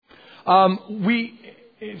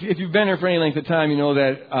If you've been here for any length of time, you know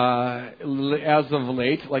that as of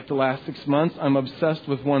late, like the last 6 months, I'm obsessed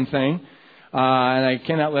with one thing, and I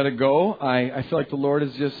cannot let it go. I feel like the Lord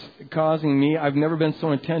is just causing me. I've never been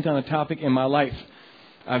so intent on a topic in my life.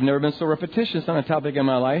 I've never been so repetitious on a topic in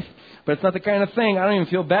my life, but it's not the kind of thing, I don't even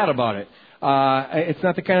feel bad about it. It's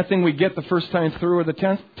not the kind of thing we get the first time through or the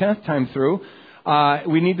 10th time through.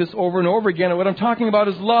 We need this over and over again. And what I'm talking about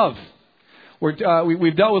is love. We've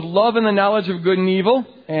dealt with love and the knowledge of good and evil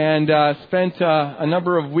and spent a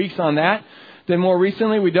number of weeks on that. Then more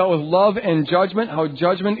recently, we dealt with love and judgment, how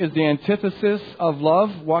judgment is the antithesis of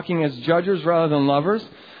love, walking as judges rather than lovers.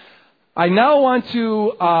 I now want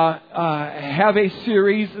to have a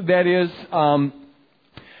series that is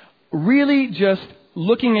really just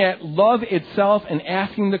looking at love itself and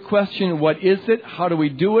asking the question, what is it? How do we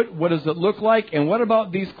do it? What does it look like? And what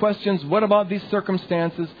about these questions? What about these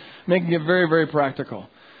circumstances? Making it very, very practical.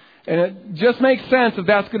 And it just makes sense if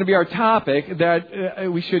that's going to be our topic, that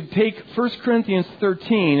we should take 1 Corinthians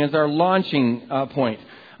 13 as our launching point.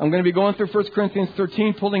 I'm going to be going through 1 Corinthians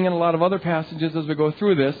 13, pulling in a lot of other passages as we go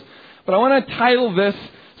through this. But I want to title this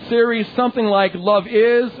series something like Love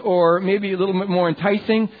Is, or maybe a little bit more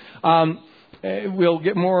enticing. We'll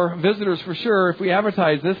get more visitors for sure if we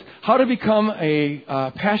advertise this. How to become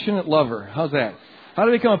a passionate lover. How's that? How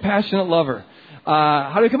to become a passionate lover.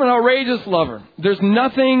 How to become an outrageous lover. There's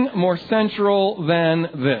nothing more central than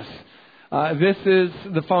this. This is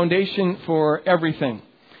the foundation for everything.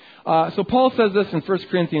 So Paul says this in 1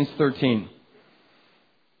 Corinthians 13.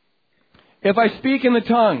 If I speak in the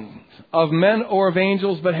tongues of men or of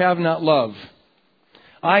angels but have not love,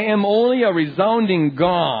 I am only a resounding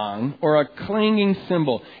gong or a clanging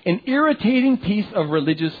cymbal, an irritating piece of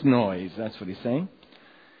religious noise. That's what he's saying.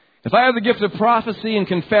 If I have the gift of prophecy and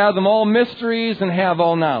can fathom all mysteries and have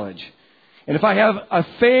all knowledge, and if I have a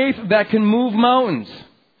faith that can move mountains,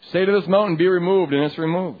 say to this mountain, be removed, and it's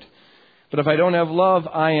removed. But if I don't have love,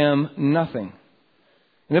 I am nothing.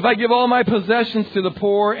 And if I give all my possessions to the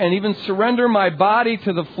poor and even surrender my body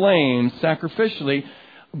to the flames sacrificially,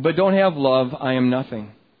 but don't have love, I am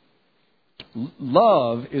nothing.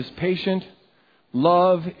 Love is patient.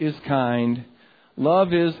 Love is kind.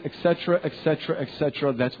 Love is etc., etc.,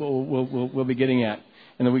 etc. That's what we'll be getting at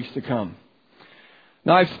in the weeks to come.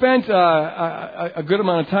 Now, I've spent a good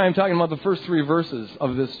amount of time talking about the first 3 verses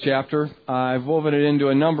of this chapter. I've woven it into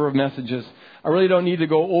a number of messages. I really don't need to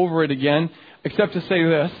go over it again, except to say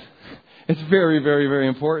this. It's very, very, very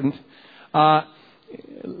important.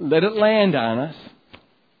 Let it land on us.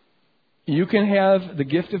 You can have the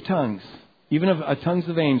gift of tongues, even of tongues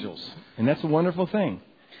of angels, and that's a wonderful thing.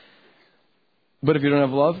 But if you don't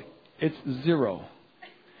have love, it's zero.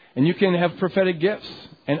 And you can have prophetic gifts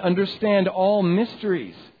and understand all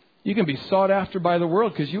mysteries. You can be sought after by the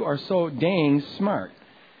world because you are so dang smart.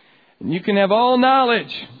 And you can have all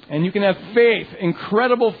knowledge, and you can have faith,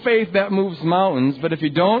 incredible faith that moves mountains. But if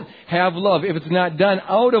you don't have love, if it's not done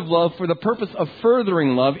out of love for the purpose of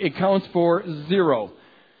furthering love, it counts for zero.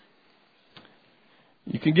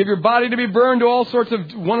 You can give your body to be burned to all sorts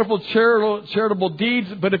of wonderful charitable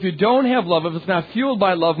deeds, but if you don't have love, if it's not fueled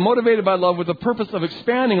by love, motivated by love with the purpose of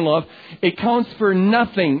expanding love, it counts for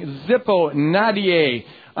nothing. Zippo, nadie,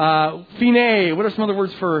 fine. What are some other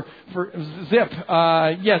words for zip?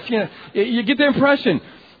 Yes, you get the impression.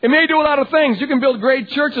 It may do a lot of things. You can build great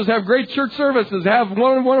churches, have great church services, have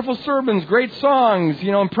wonderful sermons, great songs,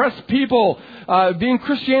 impress people, be in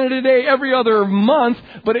Christianity Today every other month.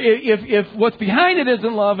 But if what's behind it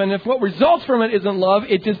isn't love, and if what results from it isn't love,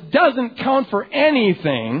 it just doesn't count for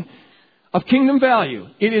anything of kingdom value.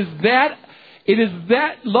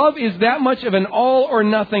 Love is that much of an all or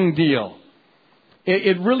nothing deal.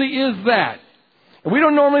 It really is that. And we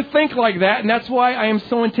don't normally think like that, and that's why I am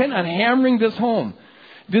so intent on hammering this home.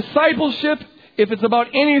 Discipleship, if it's about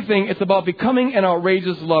anything, it's about becoming an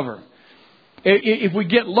outrageous lover. If we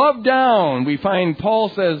get love down, we find Paul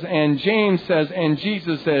says, and James says, and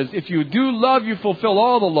Jesus says, if you do love, you fulfill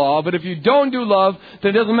all the law. But if you don't do love,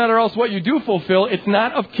 then it doesn't matter else what you do fulfill. It's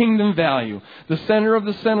not of kingdom value. The center of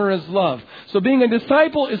the center is love. So being a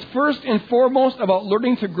disciple is first and foremost about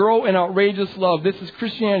learning to grow in outrageous love. This is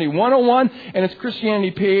Christianity 101, and it's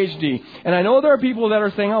Christianity PhD. And I know there are people that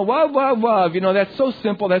are saying, oh, love, that's so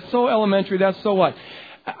simple, that's so elementary, that's so what?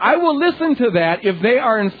 I will listen to that if they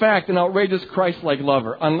are in fact an outrageous Christ-like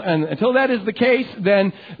lover. And until that is the case,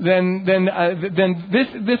 then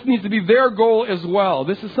this needs to be their goal as well.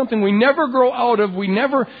 This is something we never grow out of. We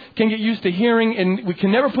never can get used to hearing, and we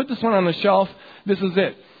can never put this one on the shelf. This is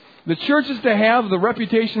it. The church is to have the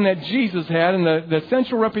reputation that Jesus had, and the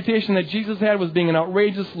central reputation that Jesus had was being an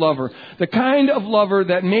outrageous lover. The kind of lover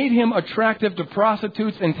that made him attractive to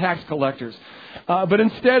prostitutes and tax collectors. But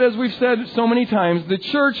instead, as we've said so many times, the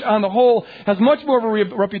church on the whole has much more of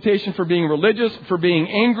a reputation for being religious, for being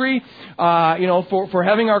angry, for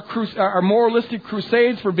having our moralistic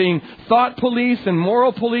crusades, for being thought police and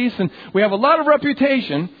moral police. And we have a lot of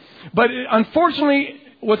reputation, but unfortunately,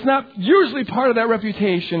 what's not usually part of that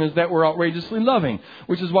reputation is that we're outrageously loving,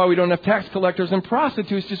 which is why we don't have tax collectors and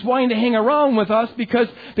prostitutes just wanting to hang around with us because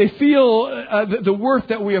they feel the worth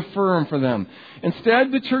that we affirm for them.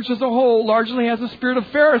 Instead, the church as a whole largely has a spirit of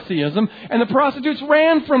Phariseeism, and the prostitutes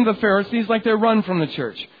ran from the Pharisees like they run from the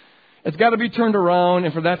church. It's got to be turned around,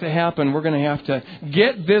 and for that to happen, we're going to have to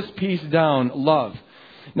get this piece down, love.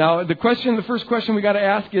 Now, the first question we got to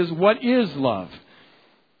ask is, what is love?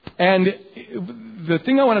 And the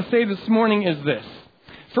thing I want to say this morning is this.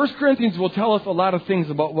 1 Corinthians will tell us a lot of things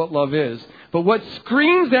about what love is. But what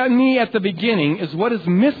screams at me at the beginning is what is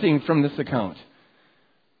missing from this account.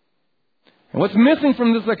 And what's missing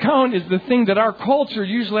from this account is the thing that our culture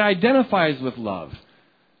usually identifies with love.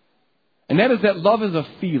 And that is that love is a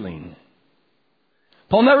feeling.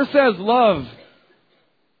 Paul never says love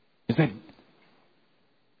is that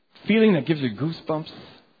feeling that gives you goosebumps,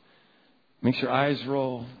 makes your eyes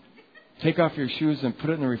roll, take off your shoes and put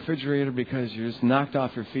it in the refrigerator because you're just knocked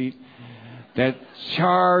off your feet. That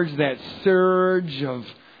charge, that surge of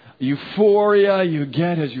euphoria you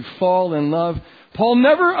get as you fall in love. Paul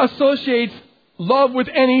never associates love with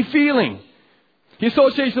any feeling. He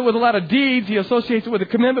associates it with a lot of deeds. He associates it with a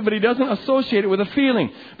commitment, but he doesn't associate it with a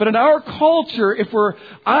feeling. But in our culture, if we're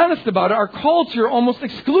honest about it, our culture almost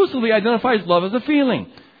exclusively identifies love as a feeling.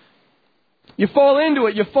 You fall into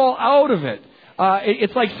it. You fall out of it.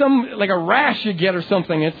 It's like a rash you get or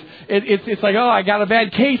something. It's like, oh, I got a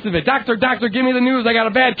bad case of it. Doctor, give me the news. I got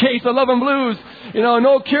a bad case of love and blues.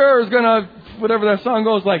 No cure is gonna, whatever that song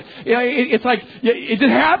goes like. It's like it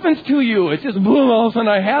just happens to you. It's just boom, all of a sudden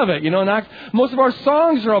I have it. Most of our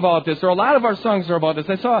songs are about this, or a lot of our songs are about this.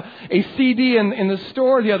 I saw a CD in the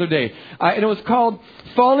store the other day, and it was called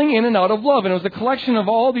Falling In and Out of Love, and it was a collection of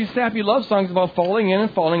all these sappy love songs about falling in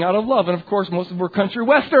and falling out of love. And of course, most of them were country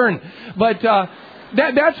western, but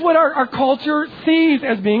that's what our culture sees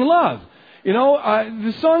as being love.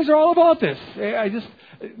 The songs are all about this.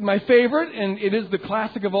 My favorite, and it is the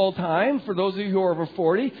classic of all time. For those of you who are over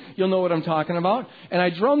 40, you'll know what I'm talking about. And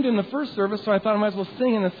I drummed in the first service, so I thought I might as well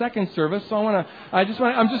sing in the second service. So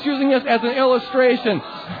I'm just using this as an illustration.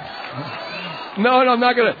 No, I'm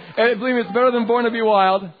not going to. Believe me, it's better than Born to Be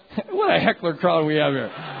Wild. What a heckler crowd we have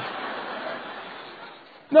here.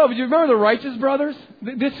 No, but you remember the Righteous Brothers?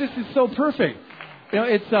 This just is so perfect.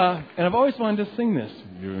 And I've always wanted to sing this.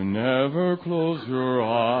 You never close your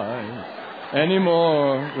eyes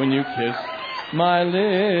anymore when you kiss my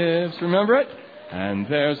lips. Remember it? And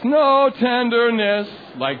there's no tenderness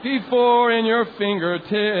like before in your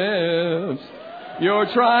fingertips. You're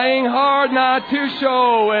trying hard not to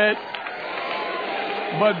show it.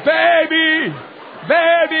 But baby,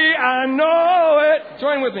 I know it.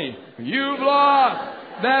 Join with me. You've lost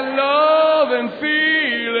that love and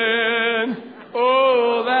feeling.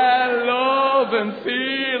 Oh, that love and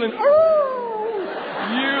feeling. Ooh.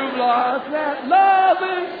 You've lost that love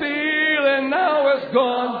and feeling. Now it's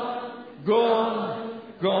gone.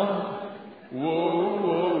 Whoa.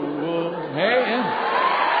 Hey,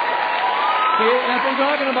 see, that's what I'm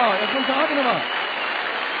talking about.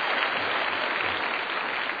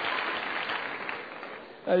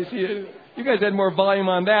 You see, you guys had more volume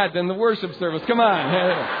on that than the worship service. Come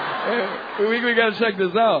on. We got to check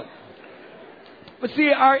this out. But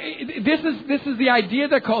see, this is the idea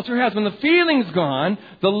that culture has. When the feeling's gone,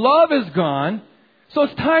 the love is gone, so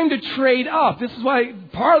it's time to trade up. This is why,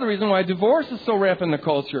 part of the reason why divorce is so rampant in the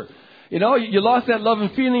culture. You lost that love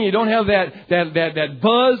and feeling. You don't have that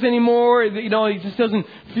buzz anymore. It just doesn't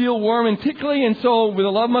feel warm and tickly. And so the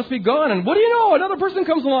love must be gone. And what do you know? Another person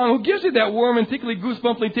comes along who gives you that warm and tickly,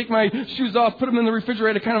 goosebumply, take my shoes off, put them in the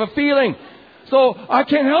refrigerator kind of a feeling. So I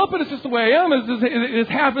can't help it. It's just the way I am. It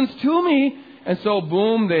happens to me. And so,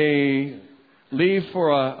 boom, they leave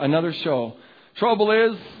for another show. Trouble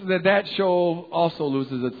is that show also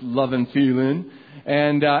loses its love and feeling.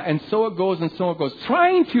 And so it goes and so it goes.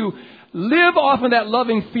 Trying to live off of that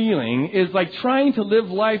loving feeling is like trying to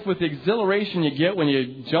live life with the exhilaration you get when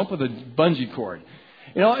you jump with a bungee cord.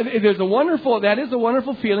 That is a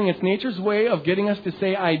wonderful feeling. It's nature's way of getting us to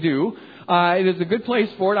say, I do. There's a good place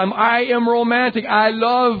for it. I am romantic. I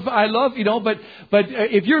love, but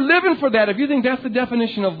if you're living for that, if you think that's the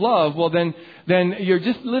definition of love, well then you're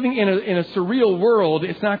just living in a surreal world.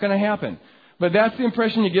 It's not going to happen. But that's the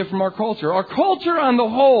impression you get from our culture. Our culture on the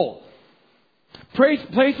whole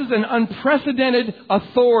places an unprecedented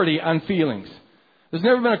authority on feelings. There's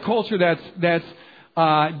never been a culture that's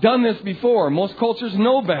done this before. Most cultures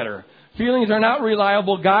know better. Feelings are not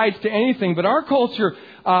reliable guides to anything. But our culture,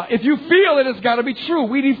 if you feel it, it's got to be true.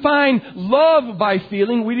 We define love by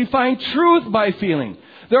feeling. We define truth by feeling.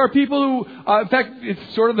 There are people who, in fact,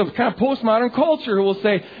 it's sort of the kind of postmodern culture who will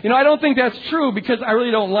say, I don't think that's true because I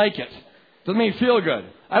really don't like it. Doesn't make me feel good.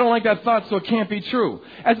 I don't like that thought, so it can't be true.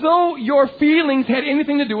 As though your feelings had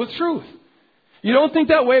anything to do with truth. You don't think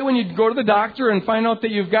that way when you go to the doctor and find out that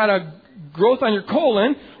you've got a growth on your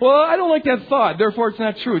colon. Well, I don't like that thought, therefore it's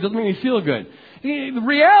not true. It doesn't make me feel good. The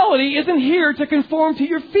reality isn't here to conform to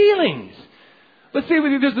your feelings. Let's see,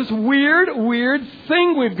 there's this weird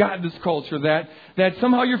thing we've got in this culture that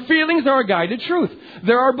somehow your feelings are a guide to truth.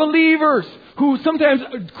 There are believers who sometimes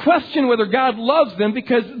question whether God loves them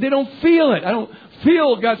because they don't feel it. I don't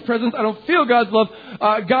feel God's presence. I don't feel God's love.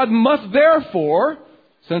 God must therefore,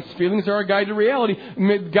 since feelings are a guide to reality,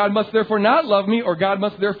 God must therefore not love me, or God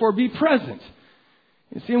must therefore be present.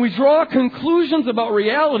 You see, and we draw conclusions about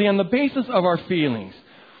reality on the basis of our feelings.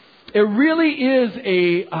 It really is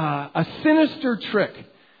a sinister trick.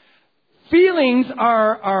 Feelings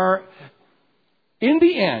are, in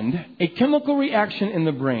the end, a chemical reaction in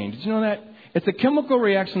the brain. Did you know that? It's a chemical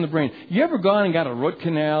reaction in the brain. You ever gone and got a root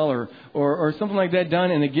canal or something like that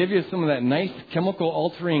done, and they give you some of that nice chemical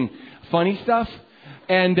altering funny stuff?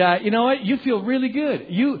 And you know what? You feel really good.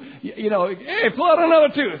 Hey, pull out another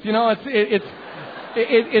tooth.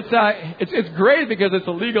 It's great because it's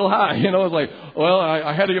a legal high. It's like, well,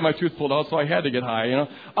 I had to get my tooth pulled out, so I had to get high.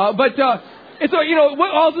 But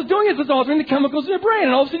what all it's doing is it's altering the chemicals in your brain,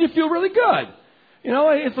 and all of a sudden you feel really good.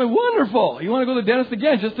 It's like wonderful. You want to go to the dentist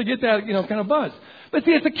again just to get that, kind of buzz. But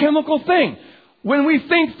see, it's a chemical thing. When we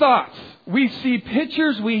think thoughts, we see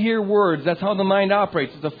pictures, we hear words. That's how the mind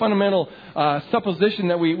operates. It's a fundamental supposition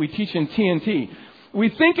that we teach in TNT. We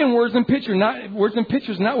think in words and pictures,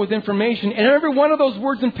 not with information. And every one of those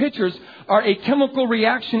words and pictures are a chemical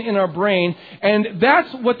reaction in our brain. And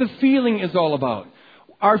that's what the feeling is all about.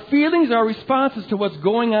 Our feelings are responses to what's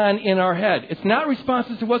going on in our head. It's not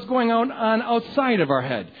responses to what's going on outside of our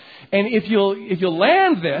head. And if you'll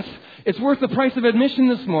land this, it's worth the price of admission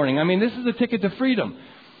this morning. I mean, this is a ticket to freedom.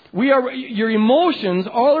 Your emotions,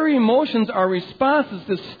 all our emotions are responses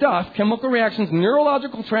to stuff, chemical reactions,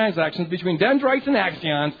 neurological transactions between dendrites and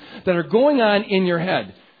axons that are going on in your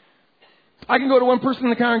head. I can go to one person in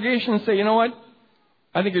the congregation and say, you know what?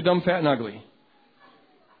 I think you're dumb, fat, and ugly.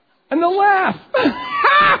 And they'll laugh.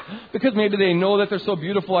 Because maybe they know that they're so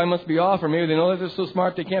beautiful I must be off, or maybe they know that they're so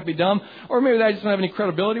smart they can't be dumb, or maybe I just don't have any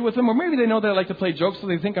credibility with them, or maybe they know that I like to play jokes so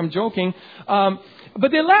they think I'm joking.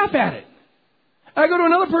 But they laugh at it. I go to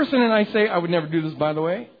another person and I say, I would never do this, by the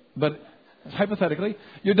way, but hypothetically,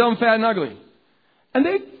 you're dumb, fat, and ugly. And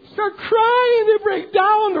they start crying, they break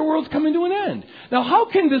down, their world's coming to an end. Now, how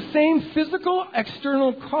can the same physical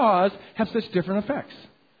external cause have such different effects?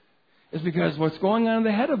 It's because what's going on in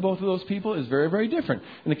the head of both of those people is very, very different.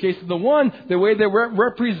 In the case of the one, the way they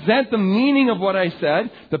represent the meaning of what I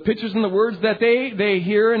said, the pictures and the words that they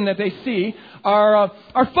hear and that they see are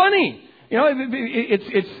funny.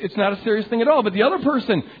 It's not a serious thing at all. But the other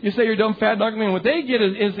person, you say you're dumb, fat, and ugly, and what they get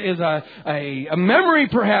is a memory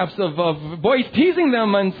perhaps of boys teasing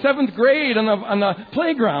them in 7th grade on the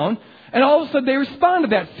playground, and all of a sudden they respond to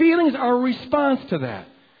that. Feelings are a response to that.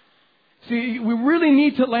 See, we really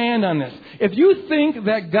need to land on this. If you think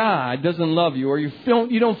that God doesn't love you, or you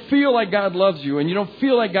don't feel like God loves you, and you don't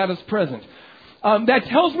feel like God is present, that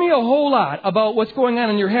tells me a whole lot about what's going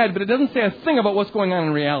on in your head, but it doesn't say a thing about what's going on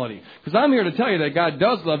in reality. Because I'm here to tell you that God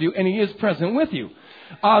does love you, and He is present with you.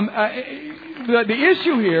 The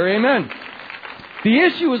issue here, amen. The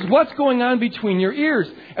issue is what's going on between your ears.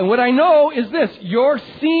 And what I know is this: you're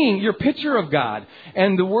seeing your picture of God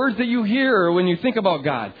and the words that you hear when you think about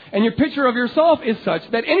God. And your picture of yourself is such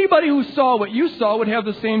that anybody who saw what you saw would have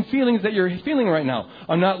the same feelings that you're feeling right now.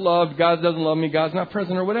 I'm not loved, God doesn't love me, God's not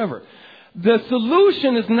present, or whatever. The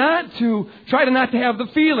solution is not to try to not to have the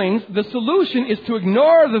feelings. The solution is to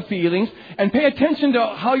ignore the feelings and pay attention to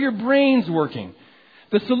how your brain's working.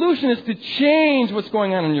 The solution is to change what's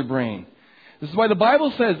going on in your brain. This is why the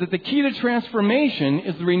Bible says that the key to transformation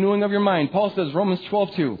is the renewing of your mind. Paul says, Romans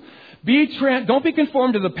 12:2, Don't be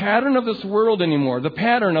conformed to the pattern of this world anymore, the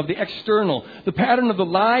pattern of the external, the pattern of the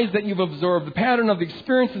lies that you've absorbed, the pattern of the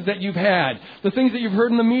experiences that you've had, the things that you've heard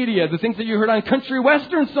in the media, the things that you heard on country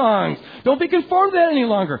western songs. Don't be conformed to that any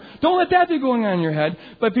longer. Don't let that be going on in your head,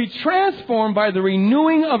 but be transformed by the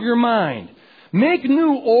renewing of your mind. Make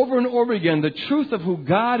new over and over again the truth of who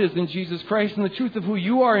God is in Jesus Christ and the truth of who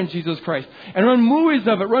you are in Jesus Christ. And run movies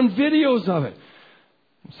of it, run videos of it.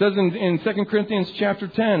 It says in 2 Corinthians chapter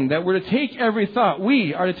 10 that we are to take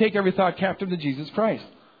every thought captive to Jesus Christ.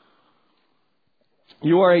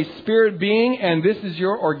 You are a spirit being, and this is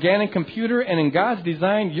your organic computer, and in God's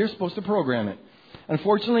design, you're supposed to program it.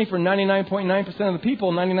 Unfortunately, for 99.9% of the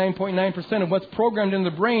people, 99.9% of what's programmed in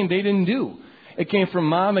the brain, they didn't do. It came from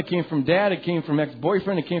mom, it came from dad, it came from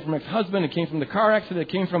ex-boyfriend, it came from ex-husband, it came from the car accident,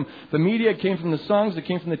 it came from the media, it came from the songs, it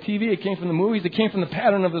came from the TV, it came from the movies, it came from the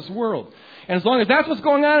pattern of this world. And as long as that's what's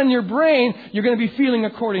going on in your brain, you're going to be feeling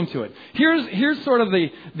according to it. Here's sort of the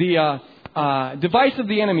device of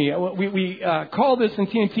the enemy. We call this in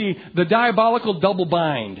TNT the diabolical double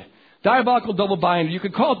bind. Diabolical double bind. You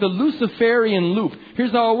could call it the Luciferian loop.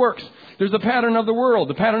 Here's how it works. There's the pattern of the world.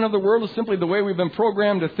 The pattern of the world is simply the way we've been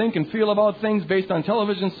programmed to think and feel about things based on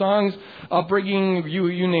television, songs, upbringing,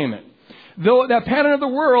 you name it. Though that pattern of the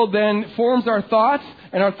world then forms our thoughts,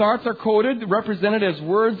 and our thoughts are coded, represented as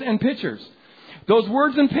words and pictures. Those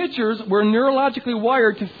words and pictures were neurologically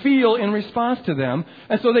wired to feel in response to them,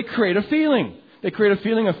 and so they create a feeling. They create a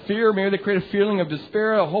feeling of fear, maybe they create a feeling of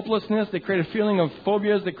despair, of hopelessness, they create a feeling of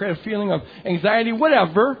phobias, they create a feeling of anxiety,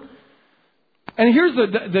 whatever. And here's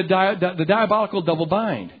the diabolical double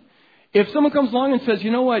bind. If someone comes along and says, you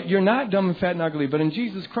know what, you're not dumb and fat and ugly, but in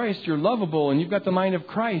Jesus Christ you're lovable and you've got the mind of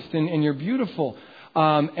Christ and you're beautiful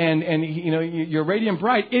and you know you're radiant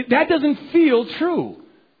bright, that doesn't feel true.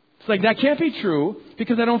 It's like, that can't be true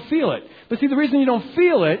because I don't feel it. But see, the reason you don't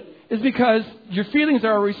feel it is because your feelings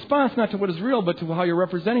are a response not to what is real, but to how you're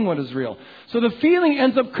representing what is real. So the feeling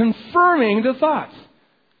ends up confirming the thoughts.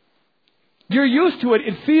 You're used to it.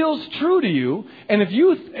 It feels true to you. And if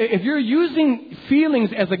you're using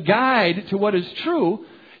feelings as a guide to what is true,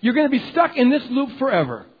 you're going to be stuck in this loop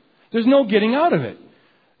forever. There's no getting out of it.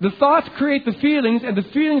 The thoughts create the feelings, and the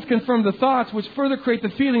feelings confirm the thoughts, which further create the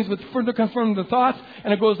feelings, which further confirm the thoughts,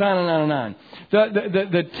 and it goes on and on and on.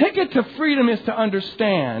 The ticket to freedom is to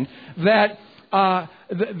understand that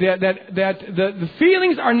the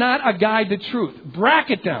feelings are not a guide to truth.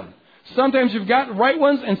 Bracket them. Sometimes you've got right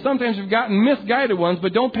ones and sometimes you've gotten misguided ones,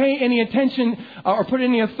 but don't pay any attention or put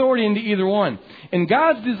any authority into either one. In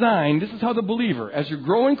God's design, this is how the believer, as you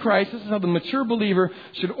grow in Christ, this is how the mature believer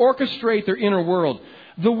should orchestrate their inner world.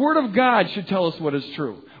 The Word of God should tell us what is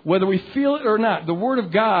true. Whether we feel it or not, the Word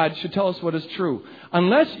of God should tell us what is true.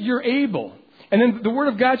 Unless you're able, and then the Word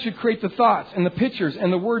of God should create the thoughts and the pictures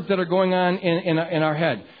and the words that are going on in our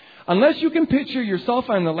head. Unless you can picture yourself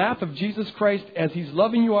on the lap of Jesus Christ as He's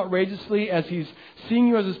loving you outrageously, as He's seeing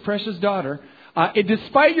you as His precious daughter,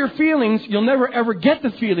 despite your feelings, you'll never ever get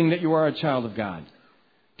the feeling that you are a child of God.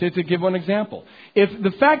 To give one example. If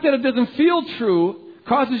the fact that it doesn't feel true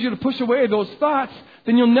causes you to push away those thoughts,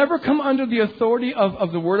 then you'll never come under the authority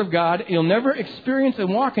of the Word of God. You'll never experience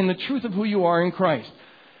and walk in the truth of who you are in Christ.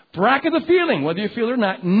 Bracket the feeling, whether you feel it or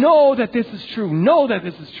not. Know that this is true. Know that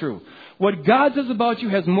this is true. What God says about you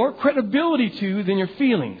has more credibility to you than your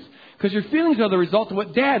feelings. Because your feelings are the result of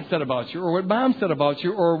what Dad said about you, or what Mom said about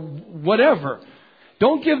you, or whatever.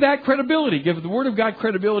 Don't give that credibility. Give the Word of God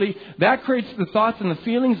credibility. That creates the thoughts and the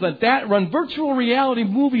feelings. Let that run virtual reality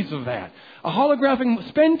movies of that. A holographic,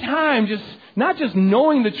 spend time not just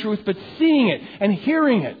knowing the truth, but seeing it and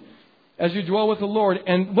hearing it as you dwell with the Lord.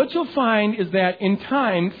 And what you'll find is that in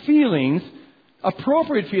time, feelings,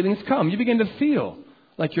 appropriate feelings come. You begin to feel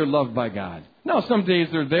like you're loved by God. Now, some days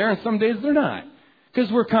they're there and some days they're not.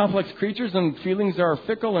 Because we're complex creatures and feelings are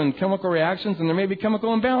fickle and chemical reactions and there may be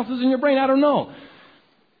chemical imbalances in your brain. I don't know.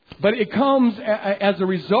 But it comes as a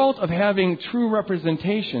result of having true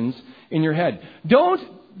representations in your head. Don't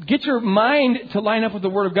get your mind to line up with the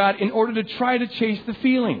Word of God in order to try to chase the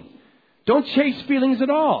feeling. Don't chase feelings at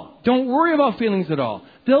all. Don't worry about feelings at all.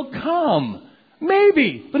 They'll come.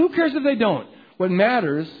 Maybe. But who cares if they don't? What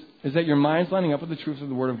matters is that your mind's lining up with the truth of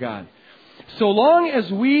the Word of God. So long as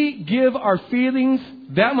we give our feelings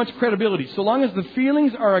that much credibility, so long as the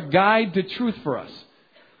feelings are a guide to truth for us,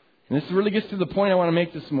 and this really gets to the point I want to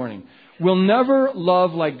make this morning, we'll never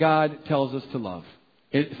love like God tells us to love.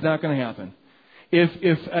 It's not going to happen.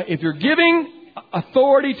 If you're giving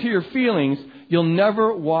authority to your feelings, you'll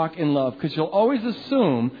never walk in love because you'll always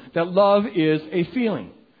assume that love is a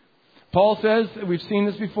feeling. Paul says, we've seen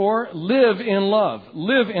this before, live in love.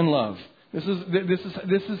 Live in love. This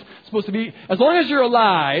is supposed to be, as long as you're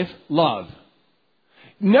alive, love.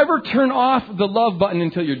 Never turn off the love button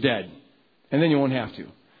until you're dead. And then you won't have to.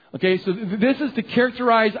 Okay, so this is to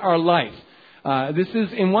characterize our life. This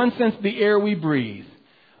is, in one sense, the air we breathe.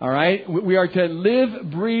 All right? We are to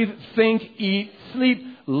live, breathe, think, eat, sleep,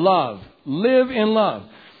 love. Live in love.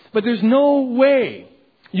 But there's no way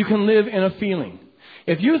you can live in a feeling.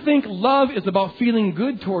 If you think love is about feeling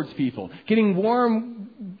good towards people, getting warm,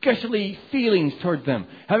 gushily feelings towards them,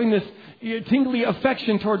 having this tingly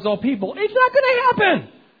affection towards all people, it's not going to happen.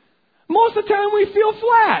 Most of the time we feel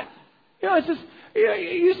flat. It's just,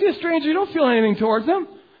 you see a stranger, you don't feel anything towards them.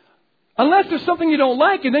 Unless there's something you don't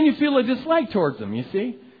like, and then you feel a dislike towards them, you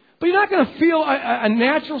see. But you're not going to feel a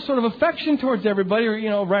natural sort of affection towards everybody,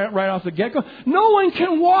 right off the get-go. No one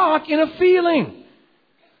can walk in a feeling.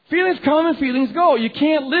 Feelings come and feelings go. You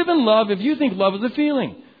can't live in love if you think love is a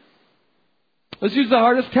feeling. Let's use the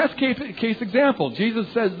hardest test case example. Jesus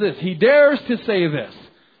says this. He dares to say this.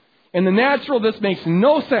 In the natural, this makes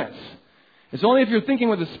no sense. It's only if you're thinking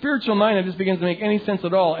with a spiritual mind that this begins to make any sense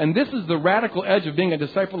at all. And this is the radical edge of being a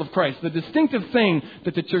disciple of Christ. The distinctive thing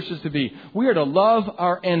that the church is to be. We are to love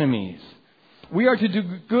our enemies. We are to do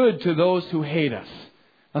good to those who hate us.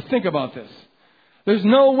 Now think about this. There's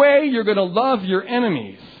no way you're going to love your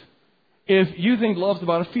enemies if you think love's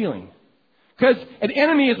about a feeling. Because an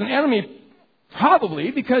enemy is an enemy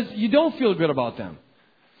probably because you don't feel good about them.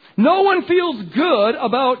 No one feels good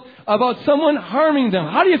about someone harming them.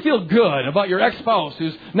 How do you feel good about your ex-spouse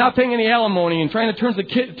who's not paying any alimony and trying to turn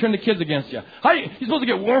the kids against you? You supposed to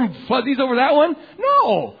get warm fuzzies over that one?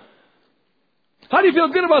 No. How do you feel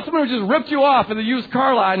good about someone who just ripped you off at the used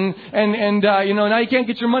car lot and now you can't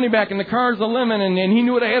get your money back and the car's a lemon and he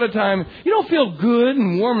knew it ahead of time? You don't feel good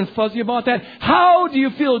and warm and fuzzy about that. How do you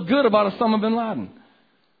feel good about Osama bin Laden?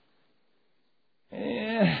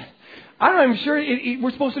 I'm sure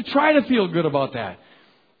we're supposed to try to feel good about that.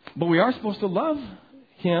 But we are supposed to love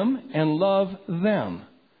him and love them.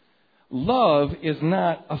 Love is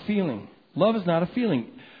not a feeling. Love is not a feeling.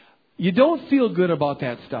 You don't feel good about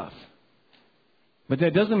that stuff. But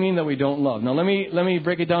that doesn't mean that we don't love. Now let me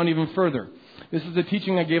break it down even further. This is a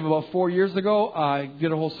teaching I gave about 4 years ago. I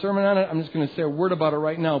did a whole sermon on it. I'm just going to say a word about it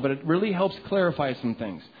right now, but it really helps clarify some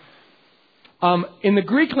things. In the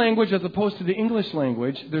Greek language, as opposed to the English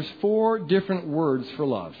language, there's 4 different words for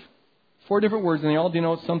love. 4 different words, and they all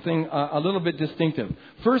denote something a little bit distinctive.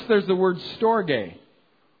 First, there's the word storge.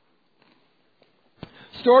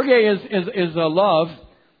 Storge is a love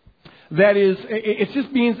that is, it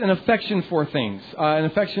just means an affection for things, an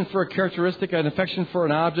affection for a characteristic, an affection for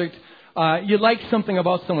an object. You like something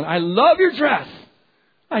about someone. I love your dress.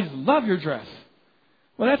 I just love your dress.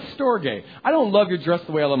 Well, that's storge. I don't love your dress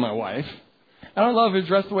the way I love my wife. I don't love your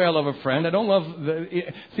dress the way I love a friend. I don't love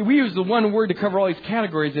see, we use the one word to cover all these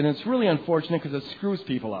categories, and it's really unfortunate because it screws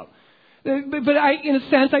people up. But in a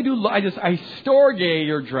sense, I storge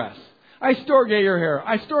your dress. I storge your hair.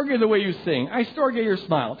 I storge the way you sing. I storge your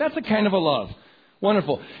smile. That's a kind of a love.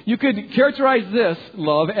 Wonderful. You could characterize this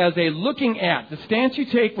love as a looking at. The stance you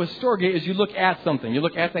take with storge is you look at something. You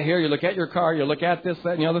look at the hair. You look at your car. You look at this,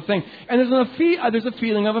 that, and the other thing. And there's a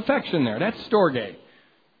feeling of affection there. That's storge.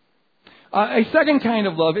 A second kind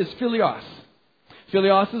of love is philios.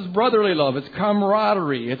 Philios is brotherly love. It's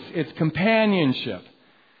camaraderie. It's companionship.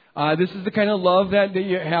 This is the kind of love that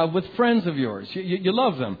you have with friends of yours. You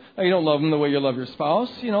love them. You don't love them the way you love your spouse,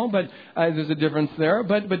 but there's a difference there.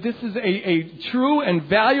 But this is a true and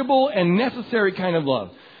valuable and necessary kind of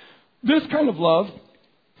love. This kind of love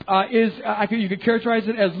you could characterize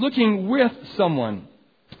it as looking with someone.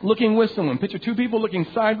 Looking with someone. Picture 2 people looking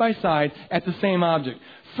side by side at the same object.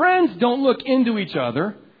 Friends don't look into each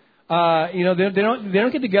other. They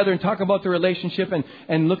don't get together and talk about their relationship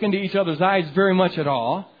and look into each other's eyes very much at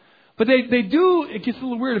all. But they do, it gets a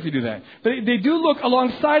little weird if you do that, but they do look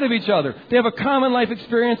alongside of each other. They have a common life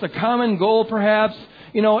experience, a common goal perhaps,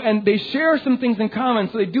 and they share some things in common.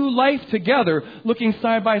 So they do life together looking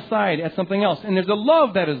side by side at something else. And there's a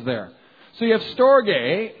love that is there. So you have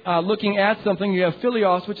storge, looking at something. You have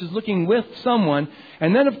philios, which is looking with someone.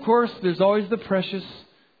 And then, of course, there's always the precious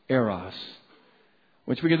eros,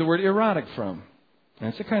 which we get the word erotic from. And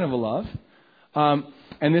it's a kind of a love.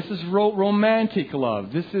 And this is romantic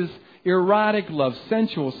love. This is erotic love,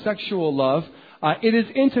 sensual, sexual love. It is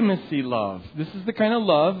intimacy love. This is the kind of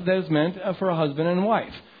love that is meant for a husband and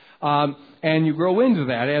wife. And you grow into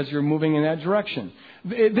that as you're moving in that direction.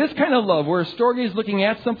 This kind of love, where storge is looking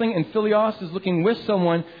at something and philios is looking with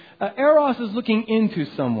someone, eros is looking into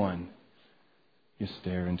someone. You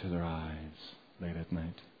stare into their eyes late at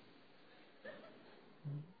night.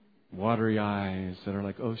 Watery eyes that are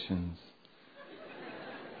like oceans.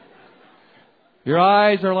 Your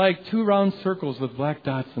eyes are like 2 round circles with black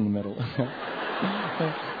dots in the middle.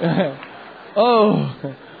 Oh.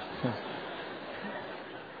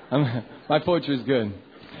 My poetry is good.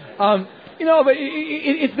 But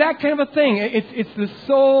it's that kind of a thing. It's the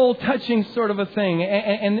soul-touching sort of a thing,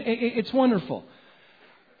 and it's wonderful.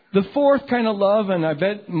 The fourth kind of love, and I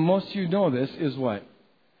bet most of you know this, is what?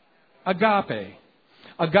 Agape.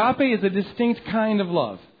 Agape is a distinct kind of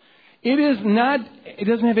love. It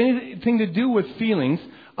doesn't have anything to do with feelings.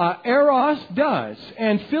 Eros does,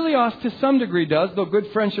 and Philios to some degree does, though good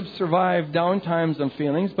friendships survive down times on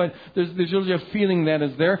feelings, but there's usually a feeling that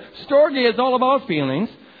is there. Storge is all about feelings,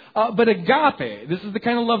 but agape, this is the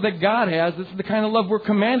kind of love that God has, this is the kind of love we're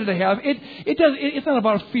commanded to have. It's not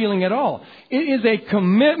about a feeling at all. It is a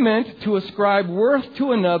commitment to ascribe worth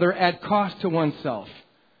to another at cost to oneself.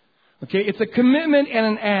 Okay, it's a commitment and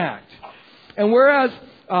an act. And whereas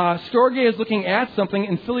Storge is looking at something,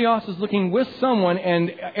 and Philios is looking with someone,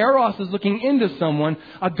 and Eros is looking into someone,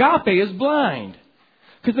 agape is blind.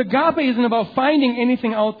 Because agape isn't about finding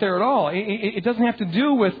anything out there at all. It doesn't have to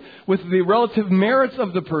do with the relative merits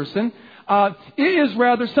of the person. It is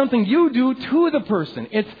rather something you do to the person.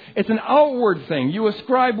 It's an outward thing. You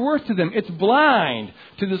ascribe worth to them. It's blind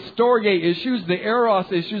to the Storge issues, the Eros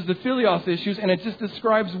issues, the Philios issues, and it just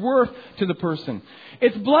ascribes worth to the person.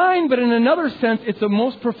 It's blind, but in another sense, it's a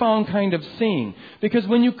most profound kind of seeing. Because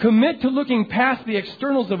when you commit to looking past the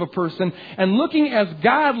externals of a person and looking as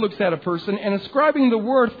God looks at a person and ascribing the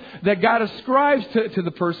worth that God ascribes to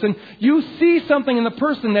the person, you see something in the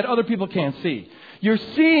person that other people can't see. You're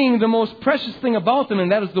seeing the most precious thing about them,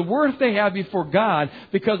 and that is the worth they have before God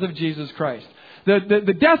because of Jesus Christ.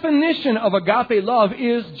 The definition of agape love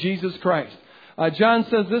is Jesus Christ. John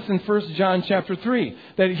says this in 1 John chapter 3,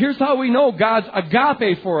 that here's how we know God's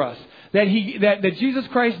agape for us, that Jesus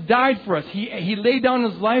Christ died for us. He laid down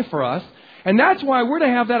His life for us, and that's why we're to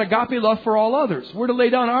have that agape love for all others. We're to lay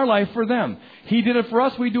down our life for them. He did it for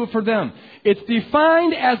us, we do it for them. It's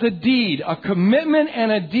defined as a deed, a commitment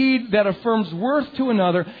and a deed that affirms worth to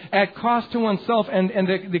another at cost to oneself, and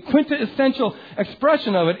the quintessential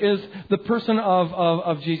expression of it is the person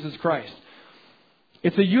of Jesus Christ.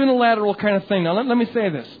 It's a unilateral kind of thing. Now, let me say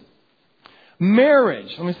this.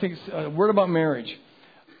 Marriage, let me say a word about marriage.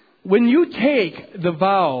 When you take the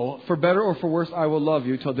vow, for better or for worse, I will love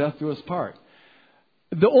you till death do us part,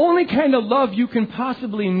 the only kind of love you can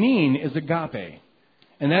possibly mean is agape.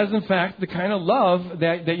 And that is, in fact, the kind of love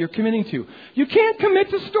that you're committing to. You can't commit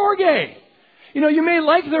to Storge. You may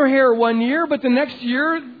like their hair one year, but the next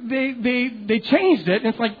year they changed it, and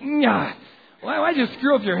it's like, nah. Why just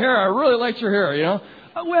screw up your hair? I really liked your hair,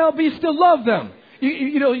 Well, but you still love them.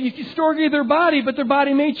 You Storge their body, but their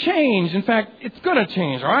body may change. In fact, it's going to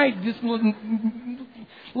change, all right? Just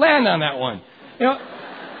land on that one.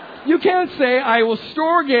 You can't say, I will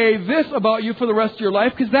Storge this about you for the rest of your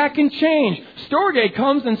life, because that can change. Storge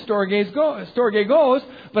comes and Storge goes,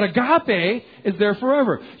 but agape is there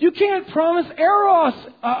forever. You can't promise Eros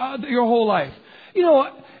your whole life.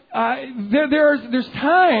 There's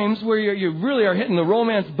times where you really are hitting the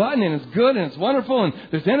romance button, and it's good and it's wonderful, and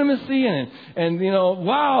there's intimacy and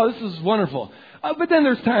wow, this is wonderful. But then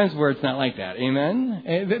there's times where it's not like that. Amen.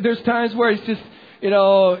 There's times where it's just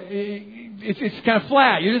it's kind of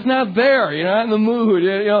flat. You're just not there. You're not in the mood.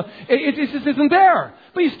 It just isn't there.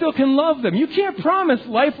 But you still can love them. You can't promise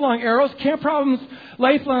lifelong Eros. Can't promise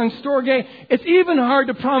lifelong Storge. It's even hard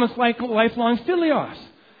to promise lifelong Philios.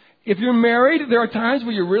 If you're married, there are times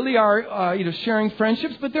where you really are, sharing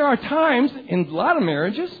friendships, but there are times in a lot of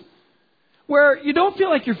marriages where you don't feel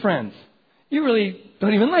like you're friends. You really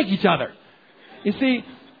don't even like each other. You see,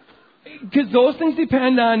 because those things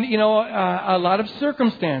depend on, a lot of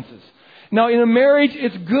circumstances. Now, in a marriage,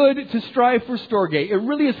 it's good to strive for Storge. It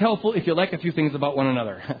really is helpful if you like a few things about one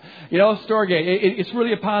another. Storge, it's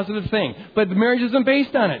really a positive thing. But the marriage isn't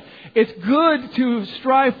based on it. It's good to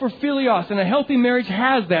strive for Philios, and a healthy marriage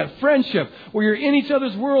has that friendship where you're in each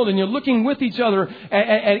other's world and you're looking with each other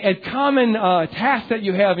at common tasks that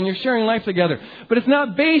you have, and you're sharing life together. But it's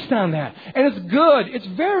not based on that. And it's good. It's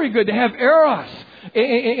very good to have Eros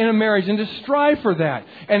in a marriage and to strive for that.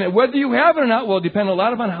 And whether you have it or not will depend a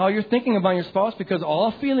lot upon how you're thinking about your spouse, because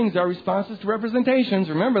all feelings are responses to representations.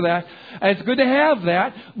 Remember that. And it's good to have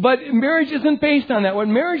that. But marriage isn't based on that. What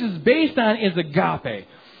marriage is based on is agape.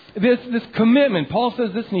 This commitment. Paul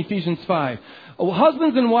says this in Ephesians 5.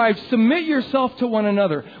 Husbands and wives, submit yourself to one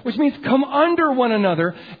another, which means come under one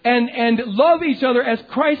another and love each other as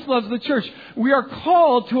Christ loves the church. We are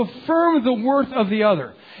called to affirm the worth of the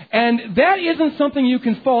other. And that isn't something you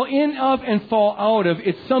can fall in of and fall out of.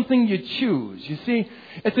 It's something you choose. You see,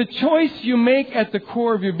 it's a choice you make at the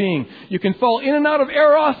core of your being. You can fall in and out of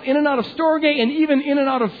eros, in and out of storge, and even in and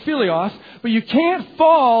out of philios, but you can't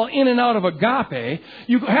fall in and out of agape.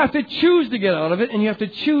 You have to choose to get out of it, and you have to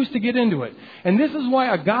choose to get into it. And this is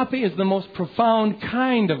why agape is the most profound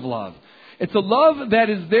kind of love. It's a love that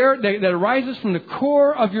is there, that arises from the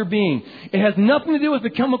core of your being. It has nothing to do with the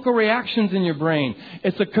chemical reactions in your brain.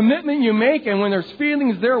 It's a commitment you make, and when there's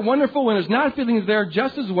feelings there, wonderful. When there's not feelings there,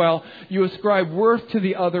 just as well, you ascribe worth to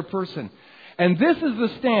the other person. And this is the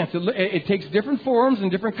stance. It takes different forms and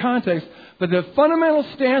different contexts, but the fundamental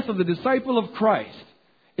stance of the disciple of Christ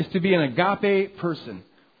is to be an agape person.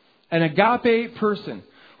 An agape person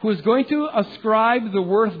who is going to ascribe the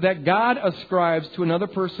worth that God ascribes to another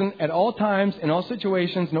person at all times, in all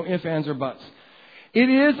situations, no ifs, ands, or buts. It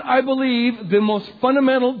is, I believe, the most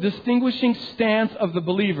fundamental distinguishing stance of the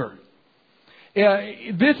believer.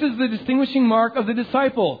 This is the distinguishing mark of the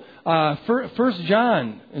disciple. 1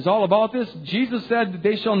 John is all about this. Jesus said that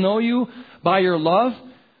they shall know you by your love.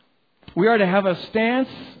 We are to have a stance,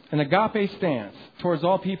 an agape stance, towards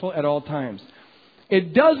all people at all times.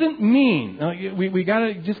 It doesn't mean, we got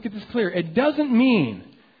to just get this clear, it doesn't mean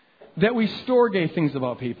that we storge things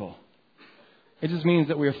about people. It just means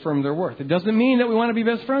that we affirm their worth. It doesn't mean that we want to be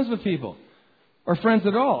best friends with people or friends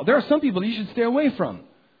at all. There are some people that you should stay away from,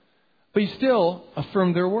 but you still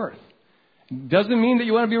affirm their worth. It doesn't mean that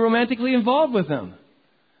you want to be romantically involved with them,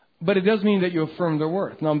 but it does mean that you affirm their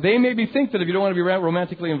worth. Now, they maybe think that if you don't want to be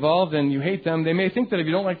romantically involved and you hate them, they may think that if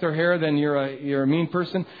you don't like their hair, then you're a mean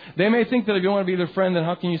person. They may think that if you don't want to be their friend, then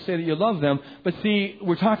how can you say that you love them? But see,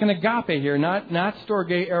 we're talking agape here, not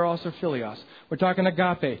storge, eros, or philios. We're talking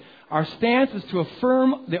agape. Our stance is to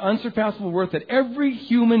affirm the unsurpassable worth that every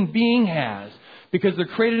human being has because they're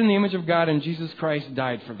created in the image of God and Jesus Christ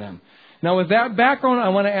died for them. Now, with that background, I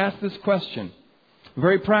want to ask this question.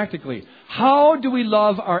 Very practically, how do we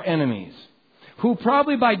love our enemies? Who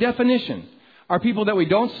probably by definition are people that we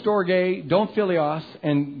don't storge, don't philios,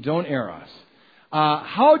 and don't eros.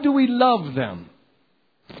 How do we love them?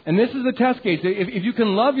 And this is the test case. If you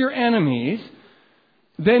can love your enemies,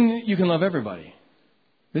 then you can love everybody.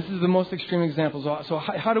 This is the most extreme example. So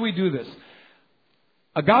how do we do this?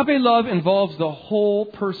 Agape love involves the whole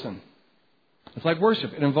person. It's like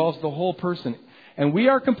worship. It involves the whole person. And we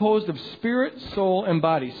are composed of spirit, soul, and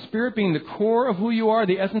body. Spirit being the core of who you are,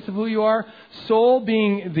 the essence of who you are. Soul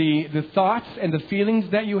being the thoughts and the feelings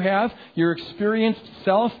that you have, your experienced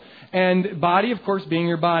self. And body, of course, being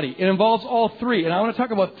your body. It involves all three. And I want to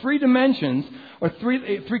talk about three dimensions or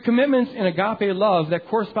three commitments in agape love that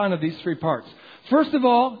correspond to these three parts. First of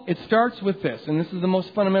all, it starts with this, and this is the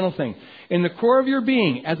most fundamental thing. In the core of your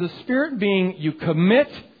being, as a spirit being, you commit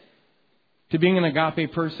to being an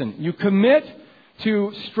agape person. You commit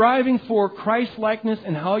to striving for Christ-likeness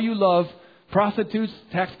in how you love prostitutes,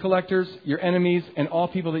 tax collectors, your enemies, and all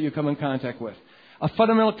people that you come in contact with. A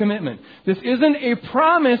fundamental commitment. This isn't a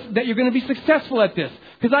promise that you're going to be successful at this.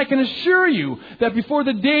 Because I can assure you that before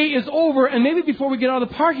the day is over, and maybe before we get out of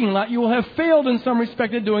the parking lot, you will have failed in some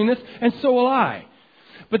respect at doing this, and so will I.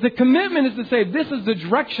 But the commitment is to say, this is the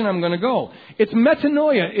direction I'm going to go. It's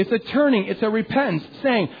metanoia. It's a turning. It's a repentance.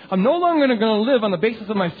 Saying, I'm no longer going to live on the basis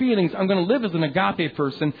of my feelings. I'm going to live as an agape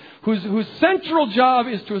person whose central job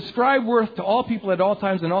is to ascribe worth to all people at all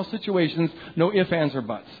times in all situations. No ifs, ands, or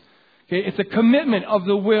buts. Okay? It's a commitment of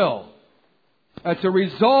the will. It's a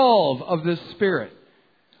resolve of the Spirit.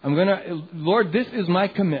 Lord, this is my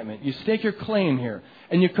commitment. You stake your claim here.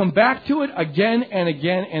 And you come back to it again and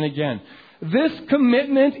again and again. This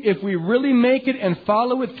commitment, if we really make it and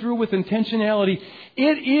follow it through with intentionality,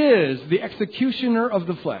 it is the executioner of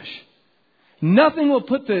the flesh. Nothing will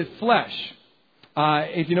put the flesh,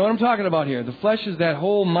 if you know what I'm talking about here, the flesh is that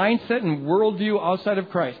whole mindset and worldview outside of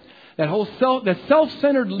Christ. That whole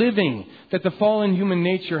self-centered living that the fallen human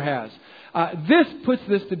nature has. This puts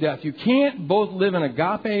this to death. You can't both live in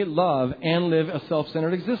agape love and live a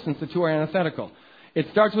self-centered existence. The two are antithetical. It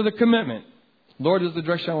starts with a commitment. Lord, this is the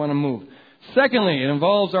direction I want to move. Secondly, it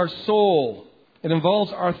involves our soul. It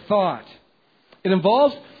involves our thought.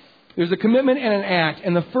 There's a commitment and an act.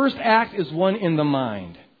 And the first act is one in the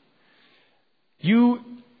mind. You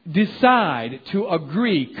decide to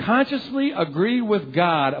consciously agree with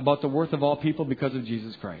God about the worth of all people because of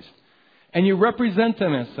Jesus Christ. And you represent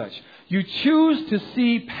them as such. You choose to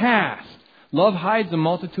see past. Love hides a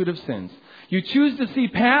multitude of sins. You choose to see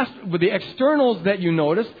past with the externals that you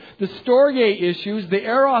notice, the storge issues, the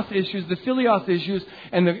eros issues, the philios issues,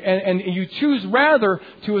 and you choose rather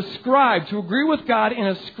to agree with God in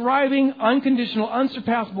ascribing unconditional,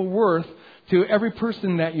 unsurpassable worth to every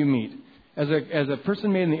person that you meet as a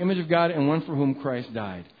person made in the image of God and one for whom Christ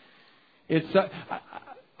died. It's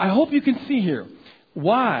I hope you can see here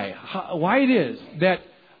why it is that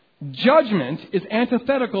judgment is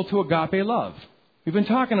antithetical to agape love. We've been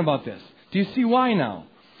talking about this. Do you see why now?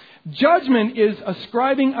 Judgment is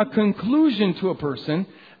ascribing a conclusion to a person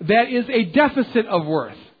that is a deficit of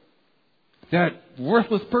worth. That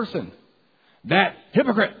worthless person, that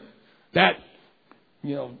hypocrite, that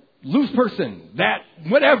loose person, that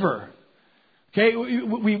whatever. Okay,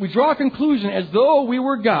 we draw a conclusion as though we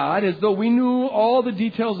were God, as though we knew all the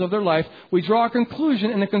details of their life. We draw a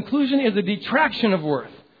conclusion, and the conclusion is a detraction of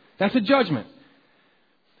worth. That's a judgment.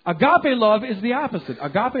 Agape love is the opposite.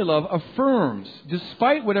 Agape love affirms,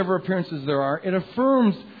 despite whatever appearances there are, it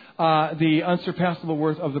affirms the unsurpassable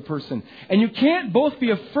worth of the person. And you can't both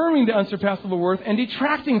be affirming the unsurpassable worth and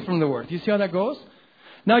detracting from the worth. You see how that goes?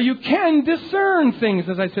 Now you can discern things,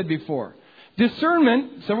 as I said before.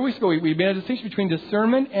 Discernment, several weeks ago, we made a distinction between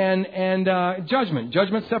discernment and judgment.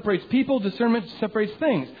 Judgment separates people. Discernment separates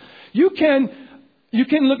things. You can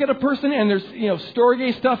look at a person and there's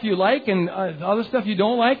storge stuff you like and other stuff you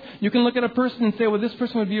don't like. You can look at a person and say, well, this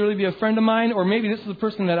person would really be a friend of mine, or maybe this is a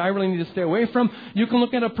person that I really need to stay away from. You can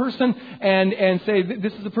look at a person and say,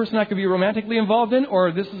 this is a person I could be romantically involved in,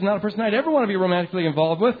 or this is not a person I'd ever want to be romantically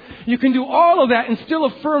involved with. You can do all of that and still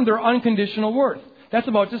affirm their unconditional worth. That's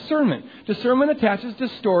about discernment. Discernment attaches to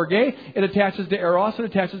storge, it attaches to eros, it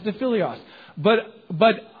attaches to philios. But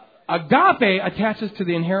agape attaches to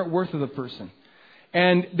the inherent worth of the person.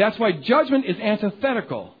 And that's why judgment is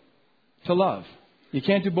antithetical to love. You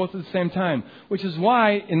can't do both at the same time. Which is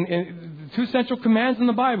why in the two central commands in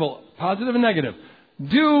the Bible, positive and negative,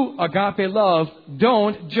 do agape love,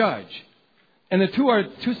 don't judge. And the two are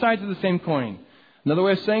two sides of the same coin. Another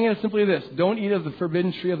way of saying it is simply this: don't eat of the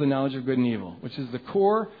forbidden tree of the knowledge of good and evil, which is the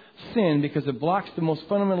core sin because it blocks the most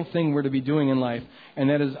fundamental thing we're to be doing in life, and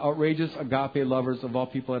that is outrageous agape lovers of all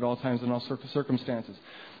people at all times and all circumstances.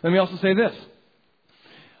 Let me also say this.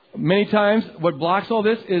 Many times what blocks all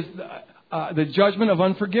this is the judgment of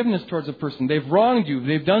unforgiveness towards a person. They've wronged you.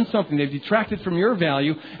 They've done something. They've detracted from your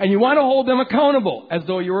value, and you want to hold them accountable as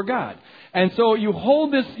though you were God. And so you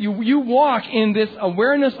hold this, you walk in this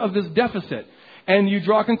awareness of this deficit. And you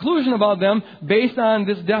draw a conclusion about them based on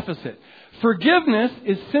this deficit. Forgiveness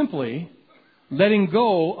is simply letting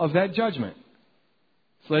go of that judgment.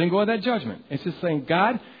 It's letting go of that judgment. It's just saying,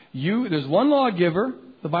 God, there's one lawgiver,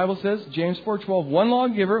 the Bible says, James 4:12, one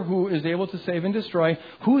lawgiver who is able to save and destroy.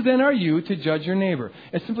 Who then are you to judge your neighbor?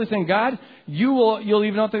 It's simply saying, God, you'll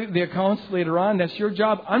even out the accounts later on. That's your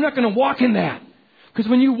job. I'm not going to walk in that. Because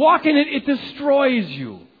when you walk in it, it destroys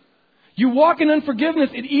you. You walk in unforgiveness,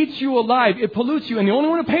 it eats you alive, it pollutes you, and the only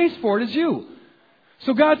one who pays for it is you.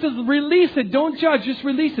 So God says, release it, don't judge, just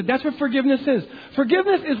release it. That's what forgiveness is.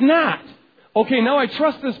 Forgiveness is not, okay, now I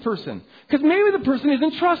trust this person, because maybe the person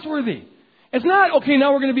isn't trustworthy. It's not, okay,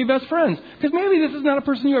 now we're going to be best friends, because maybe this is not a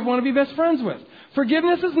person you ever want to be best friends with.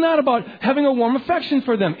 Forgiveness is not about having a warm affection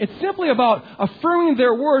for them. It's simply about affirming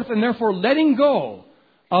their worth and therefore letting go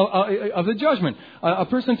of the judgment. A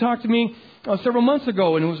person talked to me several months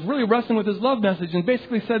ago and was really wrestling with his love message and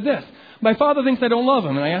basically said this: my father thinks I don't love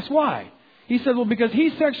him. And I asked why. He said, well, because he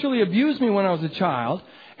sexually abused me when I was a child,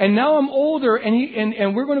 and now I'm older,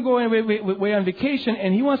 and we're going to go away on vacation,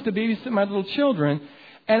 and he wants to babysit my little children,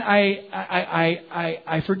 and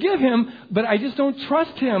I forgive him, but I just don't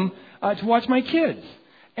trust him to watch my kids.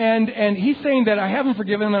 And he's saying that I haven't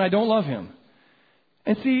forgiven him and I don't love him.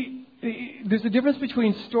 And see, there's a difference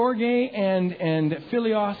between storge and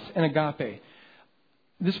philios and agape.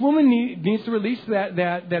 This woman needs to release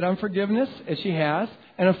that unforgiveness, as she has,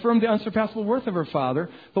 and affirm the unsurpassable worth of her father.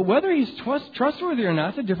 But whether he's trustworthy or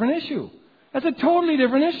not is a different issue. That's a totally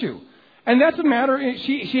different issue. And that's a matter,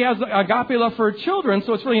 she has agape love for her children,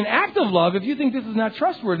 so it's really an act of love. If you think this is not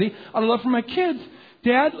trustworthy, out of love for my kids,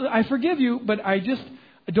 Dad, I forgive you, but I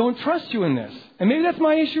don't trust you in this. And maybe that's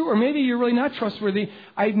my issue, or maybe you're really not trustworthy.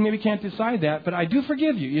 I maybe can't decide that, but I do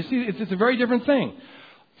forgive you. You see, it's a very different thing.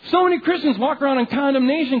 So many Christians walk around in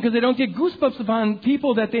condemnation because they don't get goosebumps upon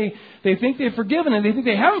people that they think they've forgiven, and they think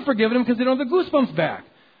they haven't forgiven them because they don't have the goosebumps back.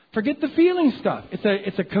 Forget the feeling stuff.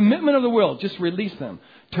 It's a commitment of the will. Just release them.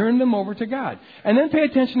 Turn them over to God. And then pay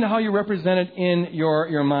attention to how you represent it in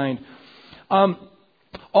your mind.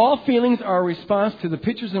 All feelings are a response to the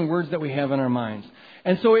pictures and words that we have in our minds.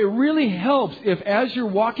 And so it really helps if, as you're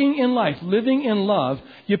walking in life, living in love,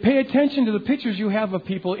 you pay attention to the pictures you have of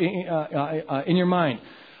people in your mind.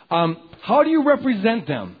 How do you represent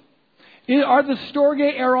them? Are the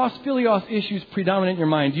storge, eros, philios issues predominant in your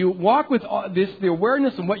mind? Do you walk with the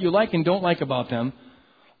awareness of what you like and don't like about them?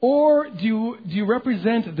 Or do you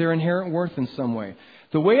represent their inherent worth in some way?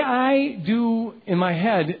 The way I do in my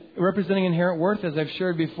head, representing inherent worth, as I've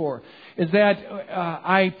shared before, is that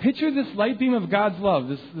I picture this light beam of God's love,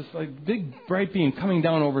 this like big bright beam coming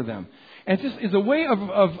down over them. And it just is a way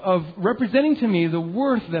of representing to me the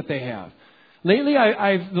worth that they have. Lately,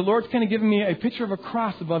 the Lord's kind of given me a picture of a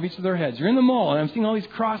cross above each of their heads. You're in the mall, and I'm seeing all these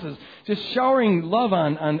crosses just showering love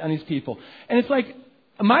on these people. And it's like,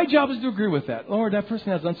 my job is to agree with that. Lord, that person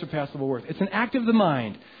has unsurpassable worth. It's an act of the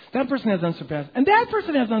mind. That person has unsurpassable, and that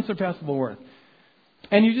person has unsurpassable worth.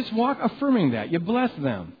 And you just walk affirming that. You bless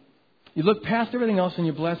them. You look past everything else and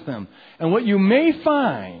you bless them. And what you may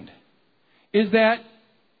find is that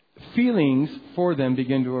feelings for them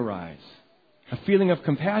begin to arise. A feeling of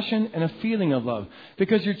compassion and a feeling of love.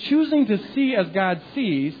 Because you're choosing to see as God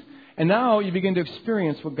sees, and now you begin to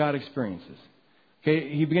experience what God experiences. Okay,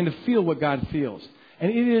 you begin to feel what God feels.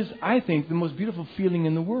 And it is, I think, the most beautiful feeling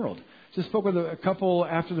in the world. Just spoke with a couple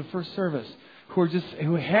after the first service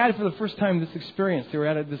who had for the first time this experience. They were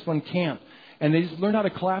at this one camp. And they just learned how to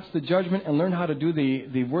collapse the judgment and learn how to do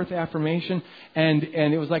the worth affirmation. And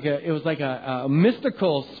it was like a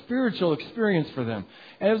mystical, spiritual experience for them.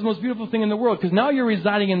 And it was the most beautiful thing in the world, because now you're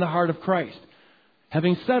residing in the heart of Christ.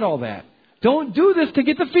 Having said all that, don't do this to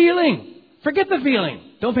get the feeling. Forget the feeling.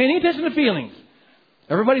 Don't pay any attention to feelings.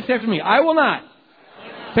 Everybody say after me, I will not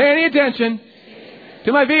pay any attention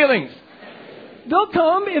to my feelings. They'll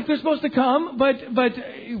come if they're supposed to come, but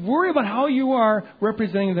worry about how you are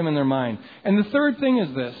representing them in their mind. And the third thing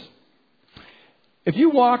is this. If you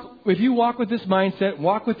walk with this mindset,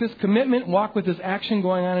 walk with this commitment, walk with this action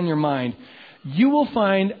going on in your mind, you will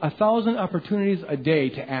find 1,000 opportunities a day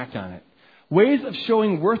to act on it. Ways of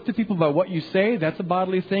showing worth to people by what you say, that's a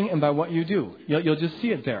bodily thing, and by what you do. You'll just see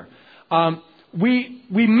it there. We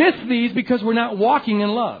miss these because we're not walking in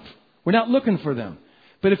love. We're not looking for them.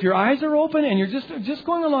 But if your eyes are open and you're just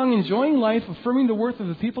going along, enjoying life, affirming the worth of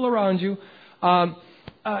the people around you,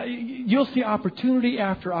 you'll see opportunity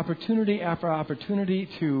after opportunity after opportunity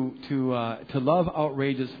to love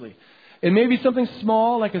outrageously. It may be something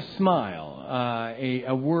small like a smile,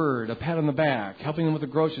 a word, a pat on the back, helping them with the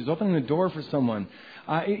groceries, opening the door for someone.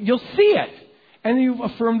 You'll see it, and you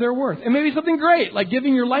affirm their worth. It may be something great like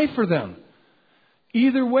giving your life for them.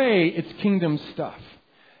 Either way, it's kingdom stuff.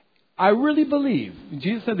 I really believe,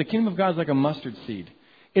 Jesus said the kingdom of God is like a mustard seed.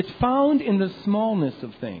 It's found in the smallness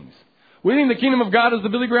of things. We think the kingdom of God is the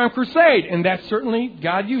Billy Graham crusade, and that's certainly,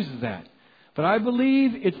 God uses that. But I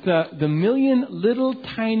believe it's the million little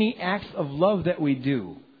tiny acts of love that we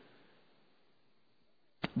do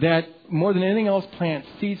that, more than anything else, plant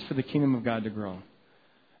seeds for the kingdom of God to grow.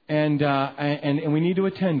 And we need to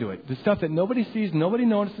attend to it. The stuff that nobody sees, nobody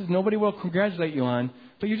notices, nobody will congratulate you on,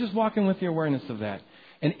 but you're just walking with the awareness of that.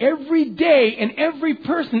 And every day and every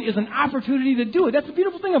person is an opportunity to do it. That's the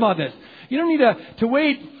beautiful thing about this. You don't need to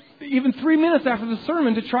wait even 3 minutes after the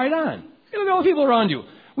sermon to try it on. Look at all the people around you.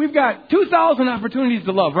 We've got 2,000 opportunities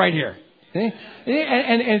to love right here. Okay?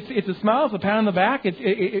 And it's a smile, it's a pat on the back,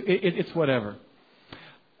 it's whatever.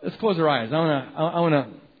 Let's close our eyes. I want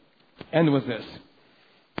to end with this.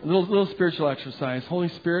 A little spiritual exercise. Holy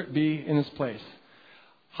Spirit, be in this place.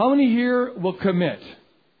 How many here will commit?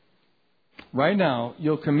 Right now,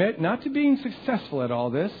 you'll commit not to being successful at all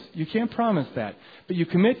this. You can't promise that. But you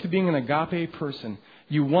commit to being an agape person.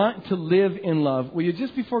 You want to live in love. Will you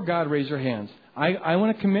just before God raise your hands? I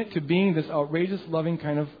want to commit to being this outrageous, loving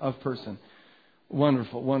kind of person.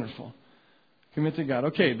 Wonderful, wonderful. Commit to God.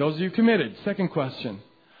 Okay, those of you committed. Second question.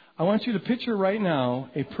 I want you to picture right now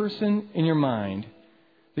a person in your mind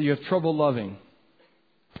that you have trouble loving.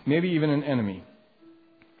 Maybe even an enemy.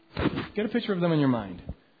 Get a picture of them in your mind.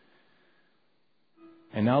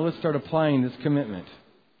 And now let's start applying this commitment.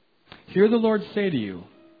 Hear the Lord say to you,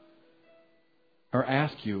 or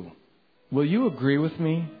ask you, will you agree with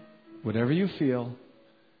me, whatever you feel,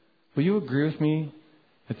 will you agree with me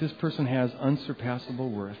that this person has unsurpassable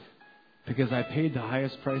worth because I paid the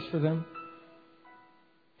highest price for them?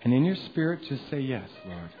 And in your spirit, just say, yes,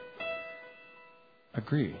 Lord.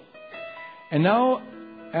 Agree. And now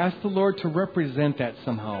ask the Lord to represent that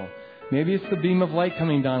somehow. Maybe it's the beam of light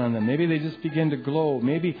coming down on them. Maybe they just begin to glow.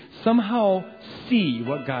 Maybe somehow see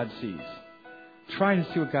what God sees. Try to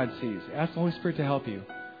see what God sees. Ask the Holy Spirit to help you.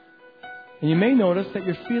 And you may notice that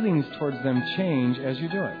your feelings towards them change as you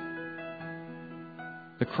do it.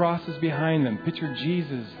 The cross is behind them. Picture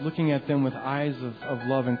Jesus looking at them with eyes of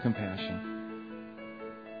love and compassion.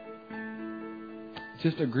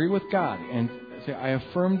 Just agree with God and say, I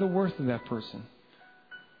affirm the worth of that person.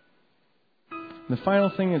 The final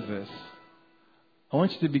thing is this. I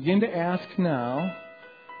want you to begin to ask now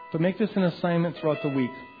but make this an assignment throughout the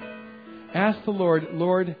week. Ask the Lord,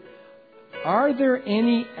 Lord, are there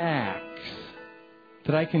any acts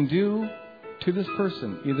that I can do to this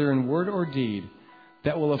person, either in word or deed,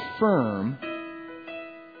 that will affirm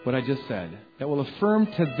what I just said, that will affirm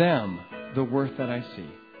to them the worth that I see?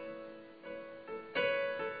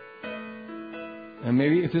 And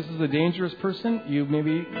maybe if this is a dangerous person,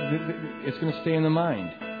 it's going to stay in the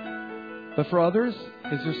mind. But for others,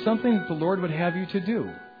 is there something that the Lord would have you to do?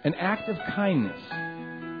 An act of kindness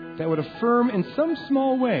that would affirm in some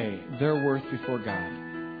small way their worth before God.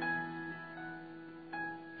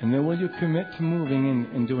 And then will you commit to moving in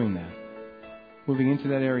and doing that? Moving into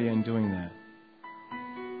that area and doing that.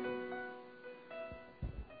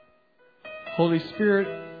 Holy Spirit,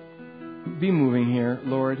 be moving here,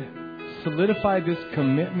 Lord. Solidify this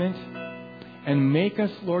commitment and make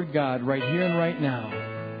us, Lord God, right here and right now,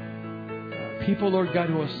 people, Lord God,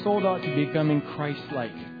 who are sold out to becoming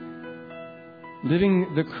Christ-like,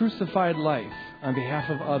 living the crucified life on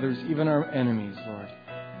behalf of others, even our enemies, Lord.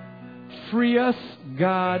 Free us,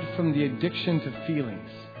 God, from the addiction to feelings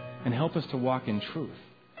and help us to walk in truth.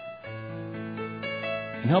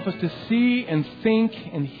 And help us to see and think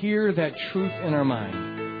and hear that truth in our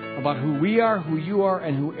mind about who we are, who you are,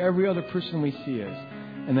 and who every other person we see is.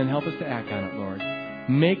 And then help us to act on it, Lord.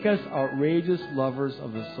 Make us outrageous lovers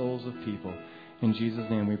of the souls of people. In Jesus'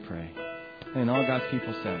 name we pray. And all God's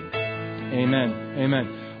people said, amen.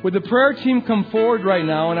 Amen. Would the prayer team come forward right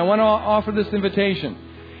now? And I want to offer this invitation.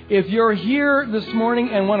 If you're here this morning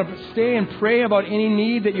and want to stay and pray about any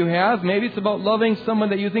need that you have, maybe it's about loving someone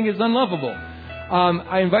that you think is unlovable,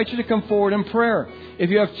 I invite you to come forward in prayer. If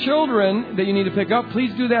you have children that you need to pick up,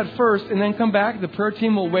 please do that first and then come back. The prayer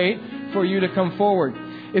team will wait for you to come forward.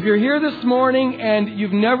 If you're here this morning and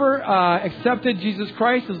you've never accepted Jesus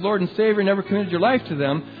Christ as Lord and Savior, never committed your life to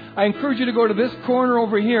them, I encourage you to go to this corner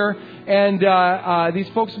over here, and these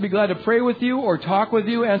folks will be glad to pray with you or talk with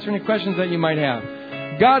you, answer any questions that you might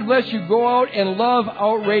have. God bless you. Go out and love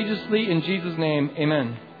outrageously in Jesus' name.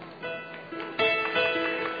 Amen.